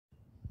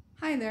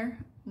Hi there,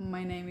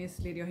 my name is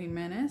Lidio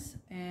Jimenez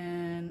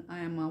and I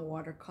am a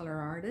watercolor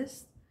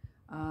artist.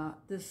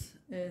 This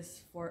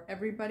is for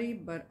everybody,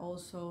 but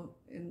also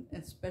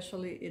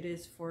especially it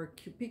is for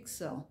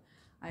Cupixel.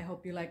 I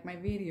hope you like my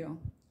video.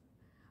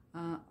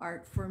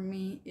 Art for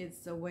me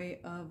is a way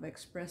of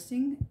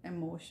expressing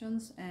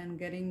emotions and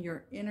getting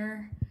your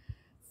inner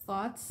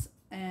thoughts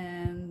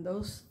and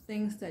those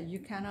things that you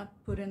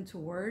cannot put into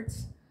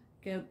words,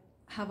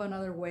 have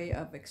another way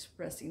of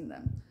expressing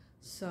them.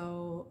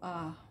 So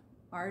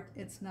art,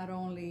 it's not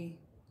only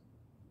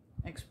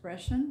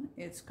expression,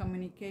 it's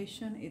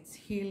communication, it's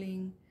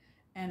healing,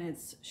 and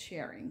it's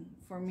sharing.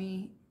 For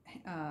me,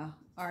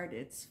 art,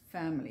 it's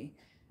family.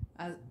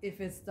 If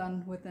it's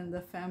done within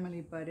the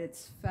family, but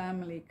it's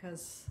family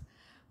because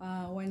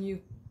when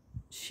you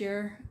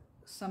share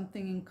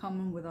something in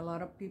common with a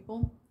lot of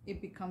people,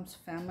 it becomes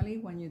family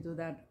when you do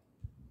that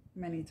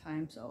many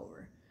times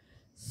over.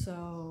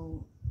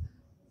 So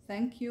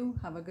thank you,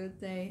 have a good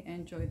day,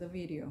 enjoy the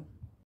video.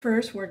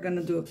 First, we're going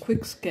to do a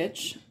quick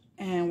sketch,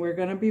 and we're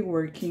going to be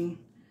working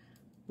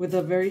with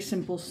a very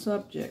simple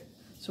subject.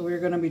 So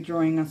we're going to be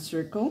drawing a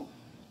circle,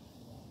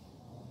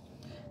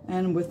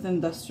 and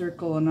within the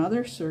circle,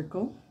 another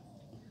circle.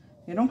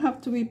 You don't have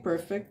to be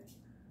perfect.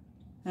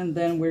 And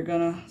then we're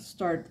going to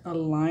start a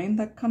line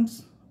that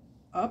comes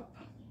up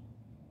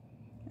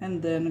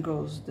and then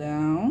goes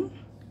down,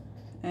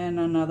 and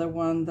another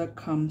one that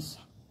comes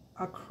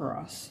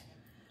across.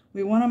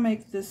 We want to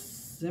make this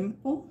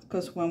simple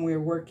because when we're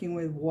working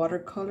with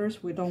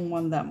watercolors, we don't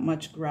want that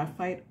much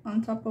graphite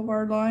on top of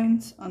our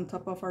lines, on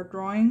top of our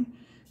drawing,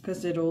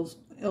 because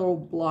it'll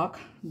block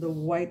the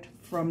white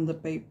from the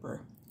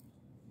paper.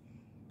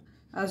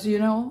 As you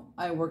know,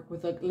 I work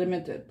with a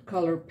limited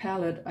color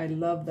palette. I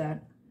love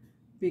that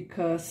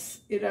because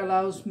it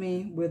allows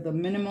me with the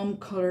minimum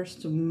colors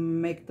to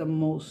make the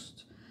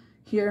most.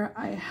 Here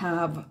I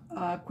have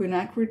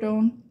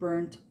quinacridone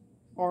burnt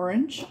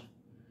orange,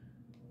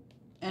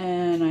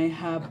 and I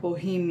have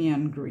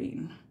bohemian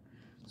green.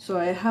 So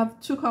I have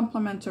two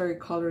complementary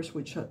colors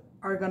which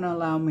are going to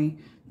allow me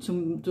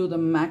to do the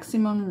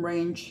maximum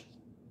range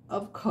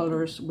of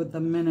colors with the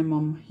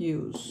minimum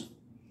hues.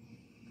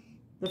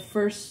 The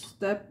first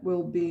step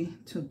will be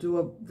to do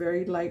a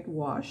very light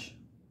wash.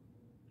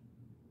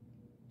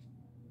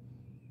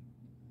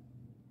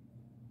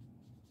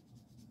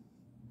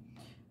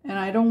 And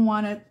I don't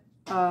want it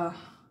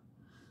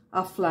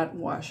a flat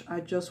wash. I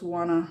just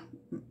want to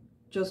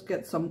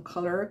get some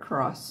color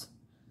across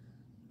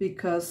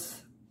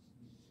because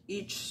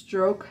each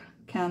stroke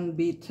can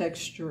be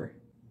texture.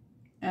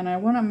 And I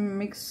want to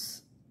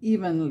mix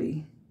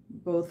evenly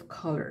both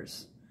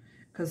colors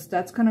because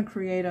that's going to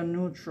create a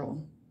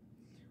neutral.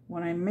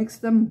 When I mix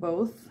them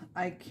both,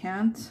 I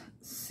can't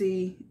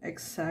see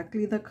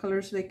exactly the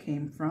colors they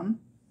came from.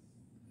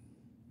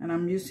 And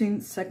I'm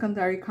using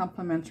secondary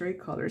complementary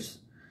colors.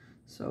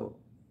 So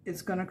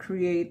it's going to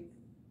create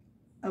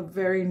a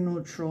very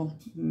neutral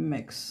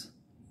mix,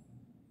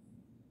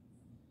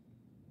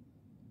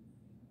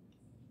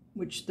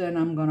 which then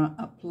I'm going to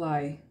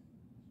apply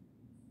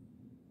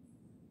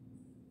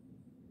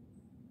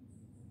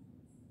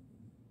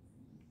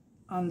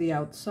on the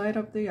outside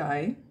of the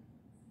eye.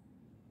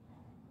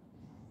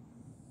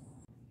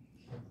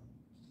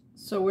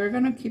 So we're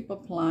going to keep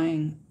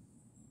applying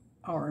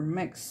our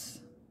mix.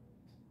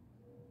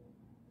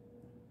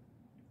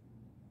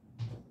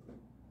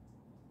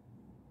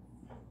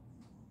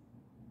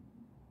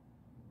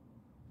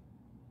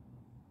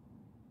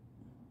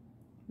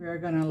 We are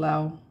going to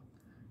allow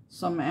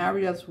some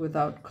areas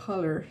without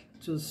color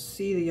to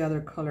see the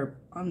other color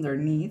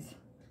underneath.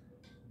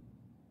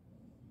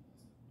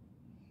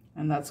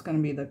 And that's going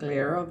to be the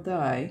glare of the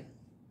eye.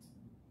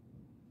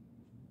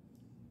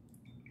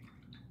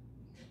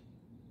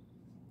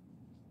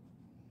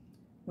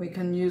 We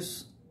can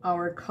use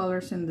our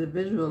colors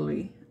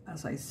individually,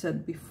 as I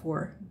said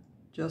before,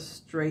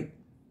 just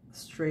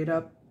straight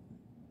up.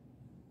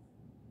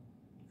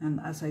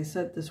 And as I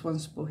said, this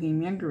one's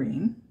bohemian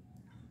green.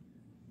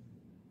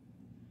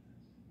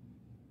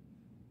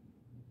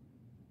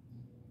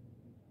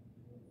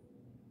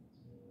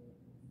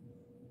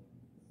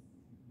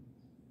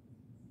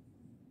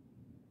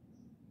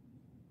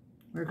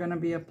 We're going to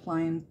be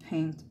applying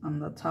paint on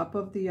the top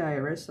of the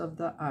iris of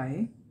the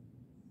eye.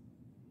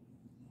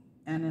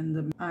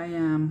 And I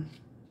am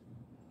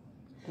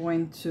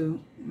going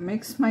to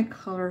mix my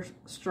color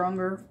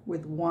stronger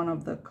with one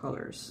of the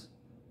colors.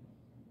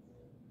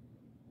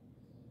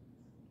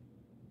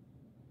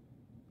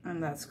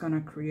 And that's going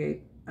to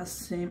create a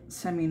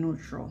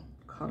semi-neutral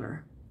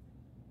color.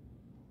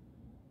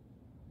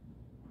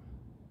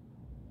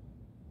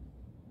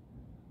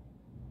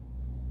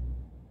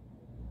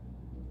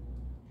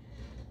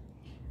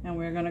 And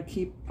we're going to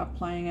keep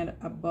applying it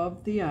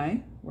above the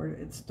eye where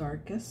it's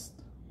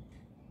darkest,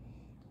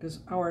 because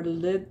our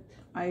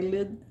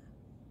eyelid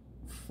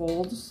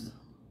folds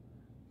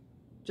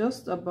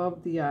just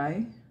above the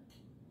eye,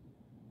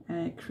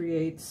 and it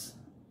creates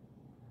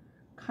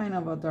kind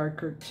of a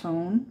darker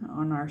tone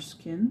on our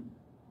skin.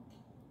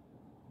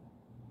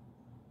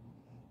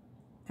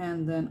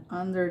 And then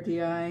under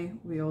the eye,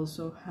 we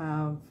also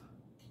have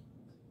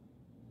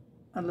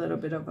a little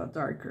bit of a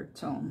darker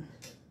tone.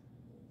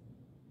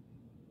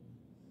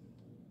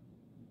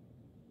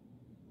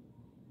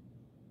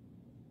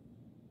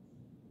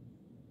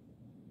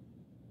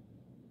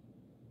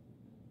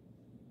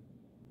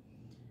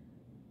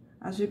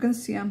 As you can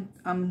see,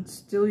 I'm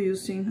still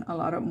using a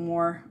lot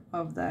more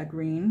of that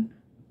green,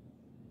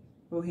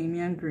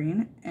 Bohemian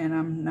green,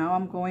 and now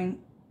I'm going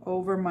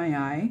over my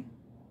eye.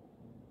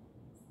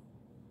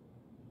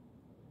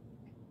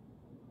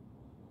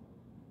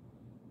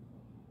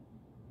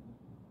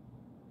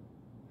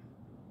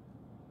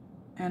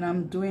 And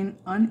I'm doing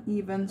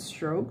uneven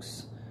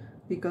strokes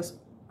because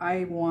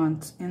I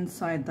want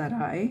inside that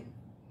eye,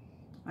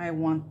 I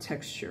want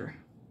texture.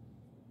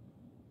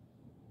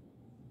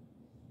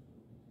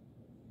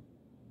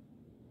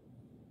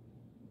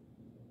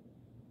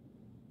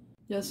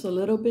 Just a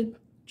little bit,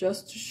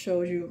 just to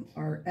show you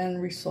our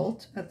end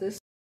result at this